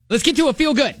Let's get to a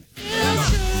feel good.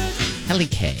 Kelly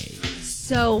K.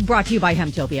 So, brought to you by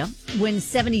Hemtopia. When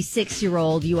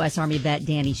 76-year-old U.S. Army vet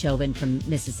Danny Chauvin from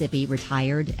Mississippi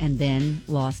retired and then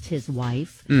lost his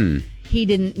wife, he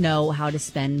didn't know how to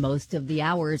spend most of the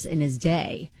hours in his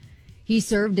day. He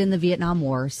served in the Vietnam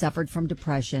War, suffered from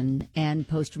depression and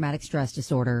post-traumatic stress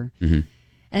disorder, and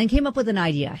then came up with an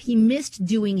idea. He missed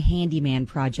doing handyman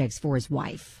projects for his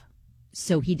wife.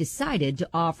 So he decided to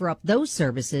offer up those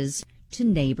services to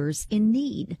neighbors in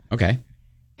need. Okay.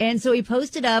 And so he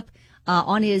posted up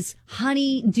on his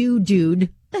Honey-Do Dude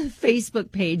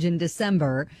Facebook page in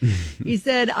December. He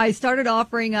said, I started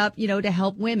offering up, to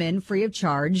help women free of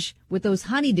charge with those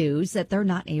honeydews that they're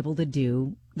not able to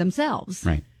do themselves.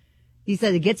 Right. He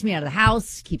said, it gets me out of the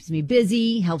house, keeps me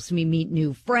busy, helps me meet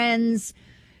new friends.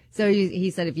 So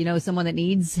he said, if you know someone that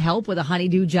needs help with a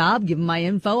honeydew job, give them my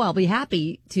info. I'll be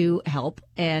happy to help.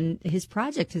 And his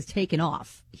project has taken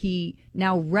off. He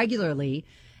now regularly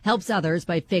helps others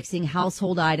by fixing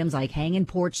household items like hanging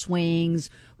porch swings,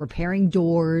 repairing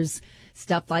doors,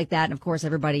 stuff like that. And of course,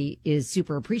 everybody is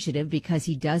super appreciative because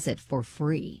he does it for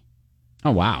free.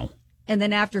 Oh, wow. And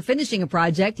then after finishing a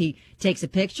project, he takes a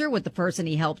picture with the person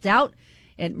he helped out.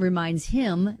 It reminds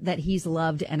him that he's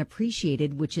loved and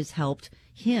appreciated, which has helped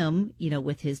him,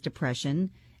 with his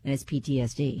depression and his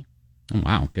PTSD. Oh,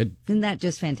 wow. Good. Isn't that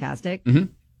just fantastic?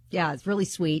 Mm-hmm. Yeah, it's really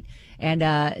sweet. And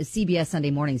CBS Sunday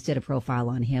Mornings did a profile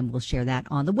on him. We'll share that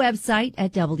on the website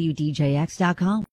at WDJX.com.